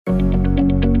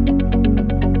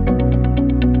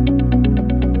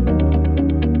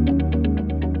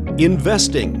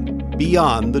Investing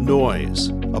Beyond the Noise,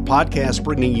 a podcast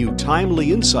bringing you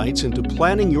timely insights into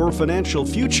planning your financial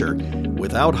future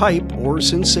without hype or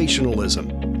sensationalism.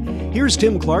 Here's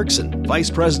Tim Clarkson,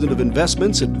 Vice President of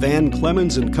Investments at Van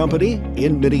Clemens & Company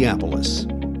in Minneapolis.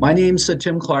 My name's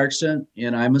Tim Clarkson,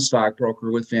 and I'm a stockbroker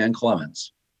with Van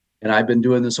Clemens. And I've been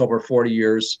doing this over 40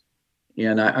 years.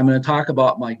 And I'm going to talk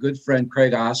about my good friend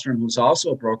Craig Ostrom, who's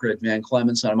also a broker at Van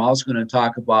Clemens. And I'm also going to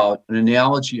talk about an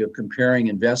analogy of comparing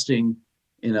investing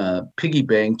in a piggy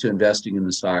bank to investing in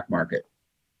the stock market.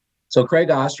 So Craig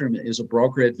Ostrom is a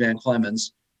broker at Van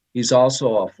Clemens. He's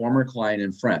also a former client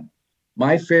and friend.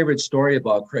 My favorite story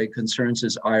about Craig concerns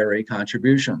his IRA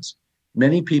contributions.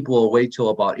 Many people will wait till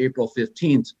about April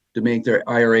 15th to make their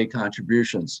IRA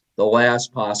contributions, the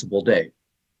last possible day.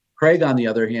 Craig, on the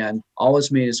other hand,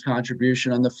 always made his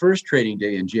contribution on the first trading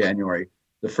day in January,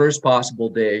 the first possible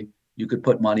day you could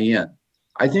put money in.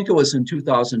 I think it was in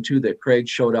 2002 that Craig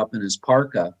showed up in his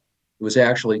parka. It was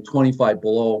actually 25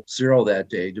 below zero that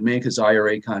day to make his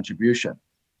IRA contribution.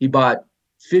 He bought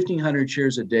 1,500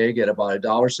 shares a day at about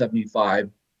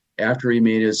 $1.75 after he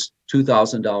made his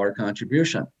 $2,000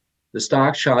 contribution. The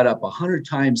stock shot up 100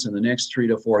 times in the next 3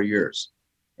 to 4 years.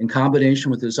 In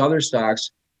combination with his other stocks,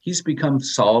 he's become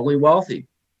solidly wealthy.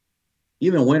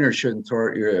 Even winners shouldn't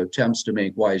thwart your attempts to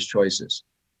make wise choices.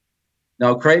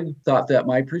 Now, Craig thought that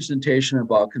my presentation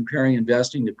about comparing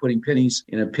investing to putting pennies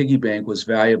in a piggy bank was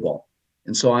valuable.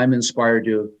 And so I'm inspired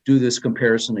to do this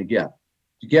comparison again.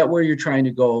 To get where you're trying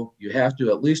to go, you have to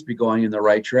at least be going in the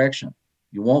right direction.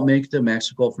 You won't make it to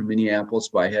Mexico from Minneapolis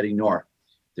by heading north.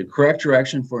 The correct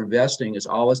direction for investing is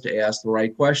always to ask the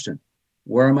right question.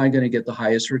 Where am I going to get the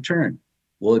highest return?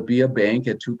 Will it be a bank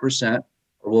at 2%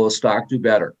 or will a stock do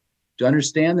better? To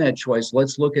understand that choice,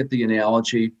 let's look at the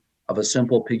analogy of a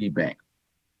simple piggy bank.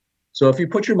 So if you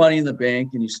put your money in the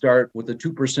bank and you start with a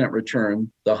 2%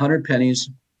 return, the 100 pennies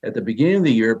at the beginning of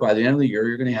the year, by the end of the year,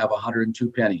 you're going to have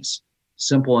 102 pennies.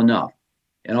 Simple enough.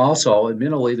 And also,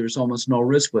 admittedly, there's almost no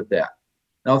risk with that.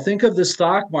 Now think of the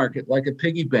stock market like a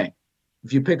piggy bank.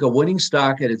 If you pick a winning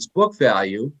stock at its book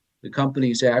value, the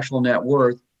company's actual net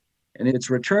worth, and its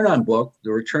return on book,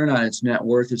 the return on its net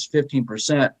worth is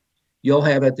 15%, you'll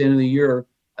have at the end of the year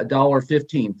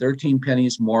 $1.15, 13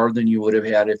 pennies more than you would have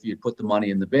had if you'd put the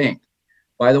money in the bank.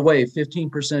 By the way,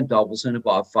 15% doubles in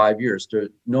about 5 years. To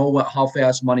know how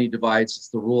fast money divides, it's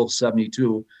the rule of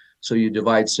 72. So you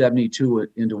divide 72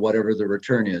 into whatever the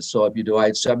return is. So if you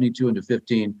divide 72 into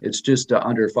 15, it's just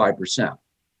under 5%.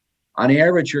 On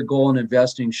average, your goal in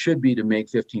investing should be to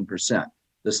make 15%.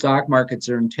 The stock market's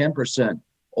earned 10%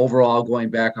 overall going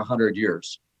back 100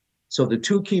 years. So the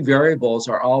two key variables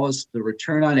are always the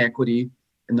return on equity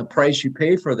and the price you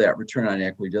pay for that return on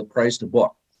equity, the price to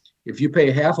book. If you pay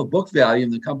half a book value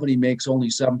and the company makes only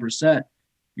 7%,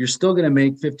 you're still going to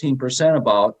make 15%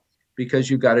 about because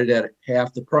you got it at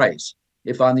half the price.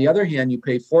 If on the other hand, you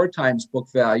pay 4 times book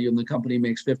value and the company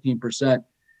makes 15%,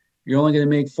 you're only going to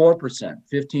make 4%,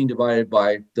 15 divided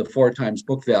by the 4 times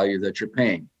book value that you're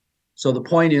paying. So the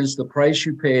point is the price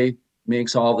you pay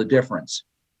makes all the difference.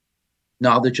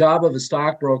 Now, the job of a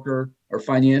stockbroker or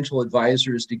financial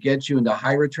advisor is to get you into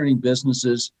high returning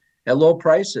businesses at low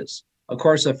prices. Of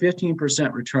course, a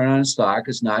 15% return on a stock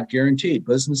is not guaranteed.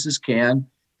 Businesses can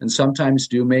and sometimes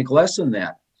do make less than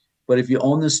that. But if you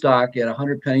own the stock at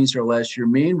 100 pennies or less, your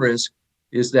main risk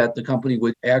is that the company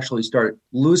would actually start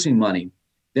losing money.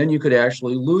 Then you could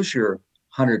actually lose your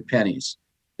 100 pennies.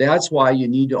 That's why you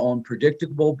need to own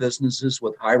predictable businesses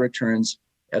with high returns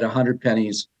at 100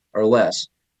 pennies or less.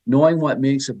 Knowing what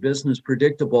makes a business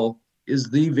predictable is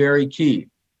the very key,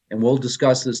 and we'll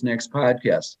discuss this next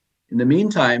podcast. In the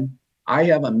meantime, I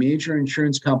have a major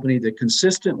insurance company that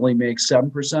consistently makes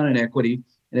 7% in equity,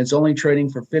 and it's only trading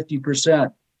for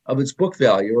 50% of its book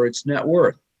value or its net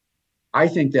worth. I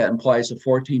think that implies a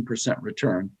 14%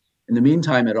 return. In the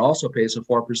meantime, it also pays a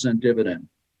 4% dividend.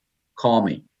 Call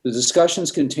me. The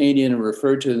discussions contained in and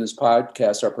referred to in this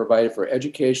podcast are provided for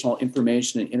educational,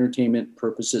 information, and entertainment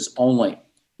purposes only.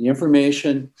 The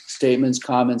information, statements,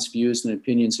 comments, views, and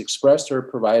opinions expressed or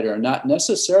provided are not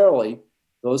necessarily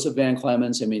those of Van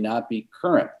Clemens and may not be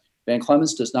current. Van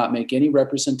Clemens does not make any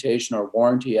representation or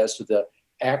warranty as to the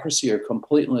accuracy or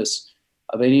completeness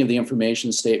of any of the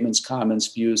information, statements,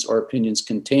 comments, views, or opinions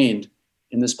contained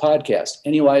in this podcast.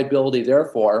 Any liability,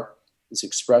 therefore, is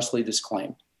expressly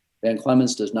disclaimed. Van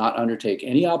Clemens does not undertake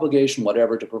any obligation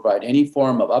whatever to provide any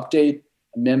form of update,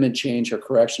 amendment, change, or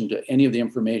correction to any of the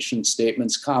information,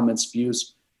 statements, comments,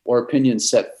 views, or opinions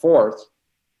set forth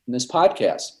in this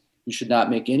podcast. You should not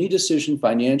make any decision,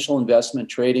 financial, investment,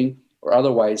 trading, or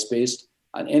otherwise based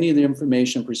on any of the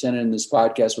information presented in this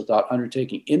podcast without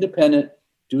undertaking independent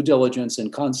due diligence,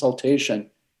 and consultation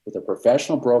with a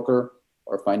professional broker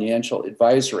or financial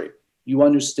advisory. You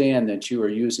understand that you are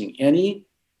using any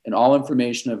and all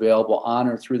information available on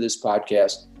or through this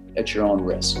podcast at your own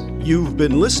risk. You've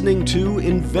been listening to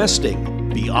Investing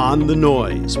Beyond the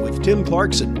Noise with Tim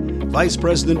Clarkson, Vice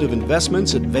President of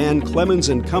Investments at Van Clemens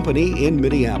 & Company in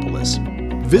Minneapolis.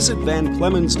 Visit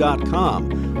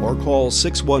vanclemens.com or call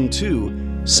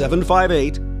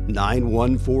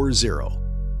 612-758-9140.